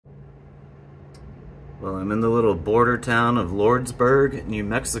Well, I'm in the little border town of Lordsburg, New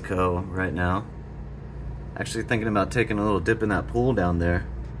Mexico right now. Actually thinking about taking a little dip in that pool down there.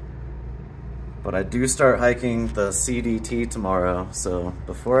 But I do start hiking the CDT tomorrow, so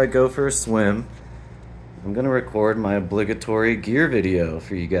before I go for a swim, I'm gonna record my obligatory gear video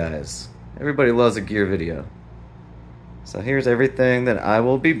for you guys. Everybody loves a gear video. So here's everything that I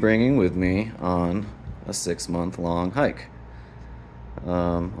will be bringing with me on a 6-month-long hike.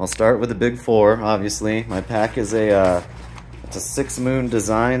 I'll start with the big four, obviously. My pack is it's a 6 Moon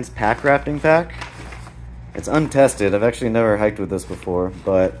Designs pack rafting pack. It's untested. I've actually never hiked with this before,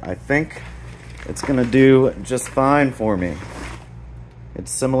 but I think it's gonna do just fine for me. It's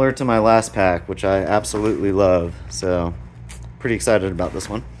similar to my last pack, which I absolutely love, so pretty excited about this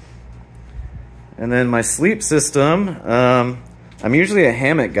one. And then my sleep system, I'm usually a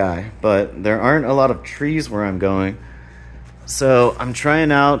hammock guy, but there aren't a lot of trees where I'm going. So I'm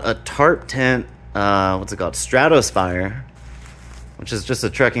trying out a tarp tent, what's it called? Stratospire, which is just a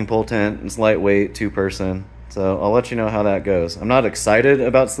trekking pole tent. It's lightweight, 2-person. So I'll let you know how that goes. I'm not excited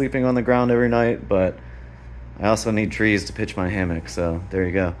about sleeping on the ground every night, but I also need trees to pitch my hammock, so there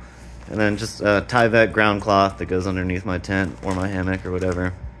you go. And then just a Tyvek ground cloth that goes underneath my tent or my hammock or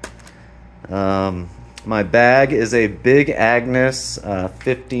whatever. My bag is a Big Agnes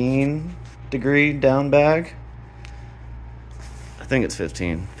 15-degree down bag. I think it's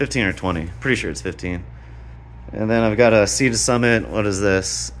 15 or 20. Pretty sure it's 15. And then I've got a Sea to Summit, what is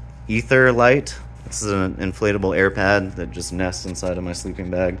this? Ether Light. This is an inflatable air pad that just nests inside of my sleeping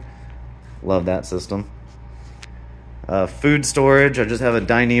bag. Love that system. Food storage, I just have a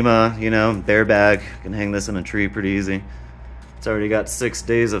Dyneema, bear bag. Can hang this in a tree pretty easy. It's already got 6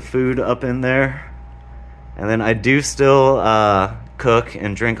 days of food up in there. And then I do still cook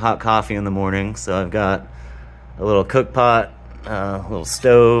and drink hot coffee in the morning. So I've got a little cook pot, a little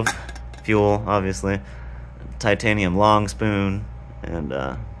stove, fuel, obviously, titanium long spoon, and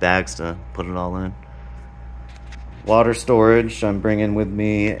bags to put it all in. Water storage, I'm bringing with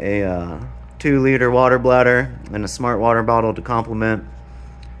me a 2-liter water bladder and a smart water bottle to complement.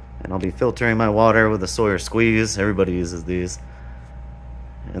 And I'll be filtering my water with a Sawyer Squeeze. Everybody uses these.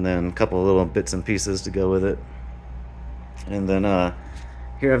 And then a couple of little bits and pieces to go with it. And then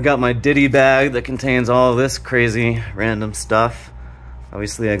here I've got my ditty bag that contains all of this crazy random stuff.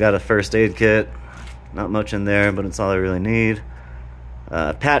 Obviously I got a first aid kit. Not much in there, but it's all I really need.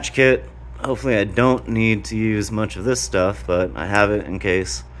 Patch kit. Hopefully I don't need to use much of this stuff, but I have it in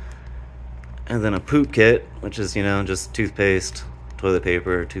case. And then a poop kit, which is, just toothpaste, toilet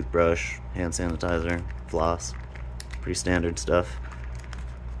paper, toothbrush, hand sanitizer, floss. Pretty standard stuff.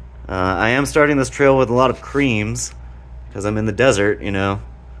 I am starting this trail with a lot of creams because I'm in the desert,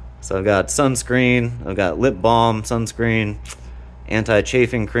 So I've got sunscreen, I've got lip balm, sunscreen,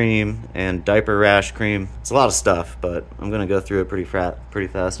 anti-chafing cream, and diaper rash cream. It's a lot of stuff, but I'm going to go through it pretty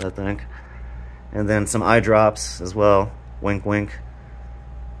fast, I think. And then some eye drops as well. Wink, wink.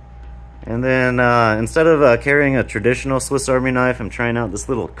 And then instead of carrying a traditional Swiss Army knife, I'm trying out this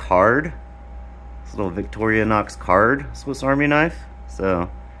little card. This little Victorinox card Swiss Army knife. So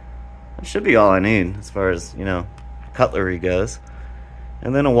that should be all I need as far as, cutlery goes.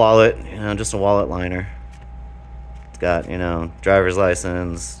 And then a wallet, just a wallet liner. It's got, driver's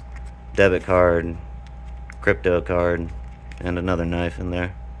license, debit card, crypto card, and another knife in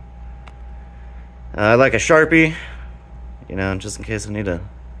there. I like a Sharpie, just in case I need to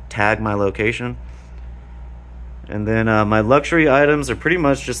tag my location. And then my luxury items are pretty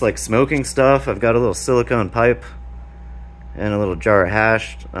much just like smoking stuff. I've got a little silicone pipe and a little jar of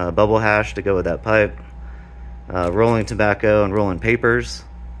hash, bubble hash to go with that pipe. Rolling tobacco and rolling papers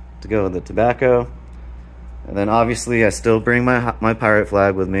to go with the tobacco. And then obviously I still bring my pirate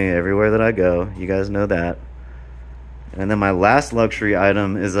flag with me everywhere that I go. You guys know that. And then my last luxury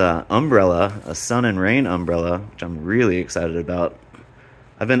item is a umbrella, a sun and rain umbrella, which I'm really excited about.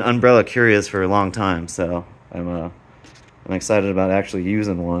 I've been umbrella curious for a long time, so I'm excited about actually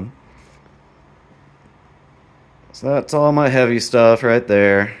using one. So that's all my heavy stuff right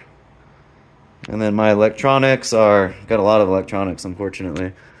there. And then my electronics got a lot of electronics,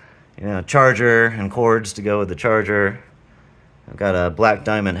 unfortunately. Charger and cords to go with the charger. I've got a black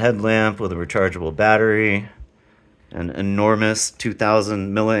diamond headlamp with a rechargeable battery. An enormous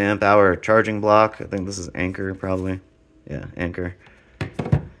 2000 milliamp hour charging block. I think this is Anchor, probably. Yeah, Anchor.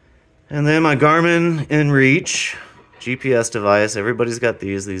 And then my Garmin InReach GPS device. Everybody's got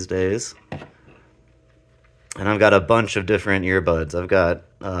these days. And I've got a bunch of different earbuds. I've got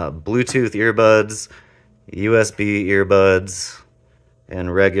Bluetooth earbuds, USB earbuds,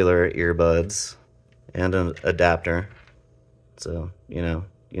 and regular earbuds, and an adapter. So,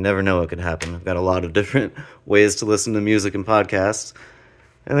 you never know what could happen. I've got a lot of different ways to listen to music and podcasts.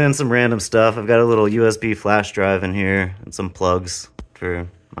 And then some random stuff. I've got a little USB flash drive in here and some plugs for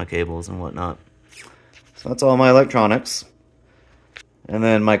my cables and whatnot. So that's all my electronics. And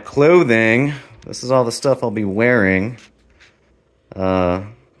then my clothing, this is all the stuff I'll be wearing. The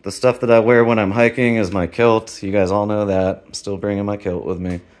stuff that I wear when I'm hiking is my kilt. You guys all know that. I'm still bringing my kilt with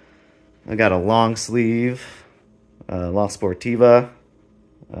me. I got a long sleeve, La Sportiva,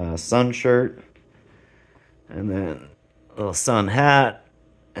 sun shirt, and then a little sun hat,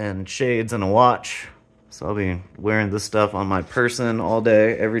 and shades and a watch. So I'll be wearing this stuff on my person all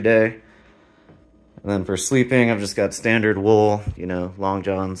day, every day. And then for sleeping, I've just got standard wool, you know, long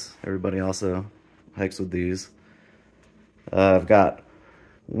johns. Everybody also hikes with these. I've got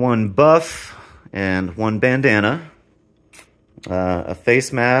one buff and one bandana, a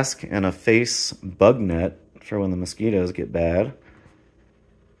face mask and a face bug net for when the mosquitoes get bad.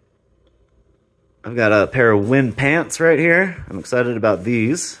 I've got a pair of wind pants right here. I'm excited about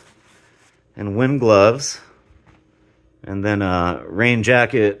these. And wind gloves. And then a rain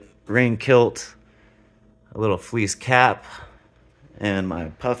jacket, rain kilt, a little fleece cap, and my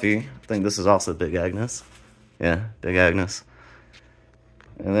puffy. I think this is also Big Agnes. Yeah, Big Agnes.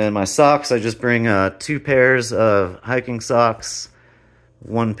 And then my socks, I just bring 2 pairs of hiking socks,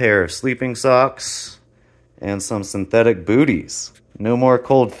 1 pair of sleeping socks, and some synthetic booties. No more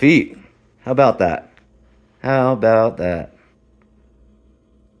cold feet. How about that? How about that?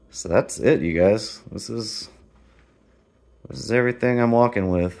 So that's it, you guys. This is everything I'm walking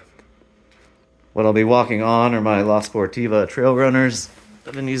with. What I'll be walking on are my La Sportiva trail runners.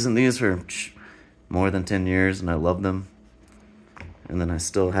 I've been using these for more than 10 years and I love them. And then I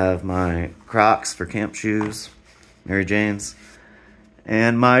still have my Crocs for camp shoes, Mary Jane's,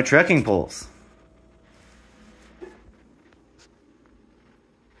 and my trekking poles.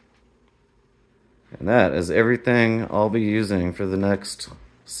 And that is everything I'll be using for the next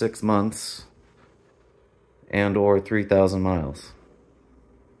 6 months and or 3,000 miles.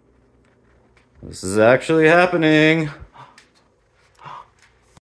 This is actually happening.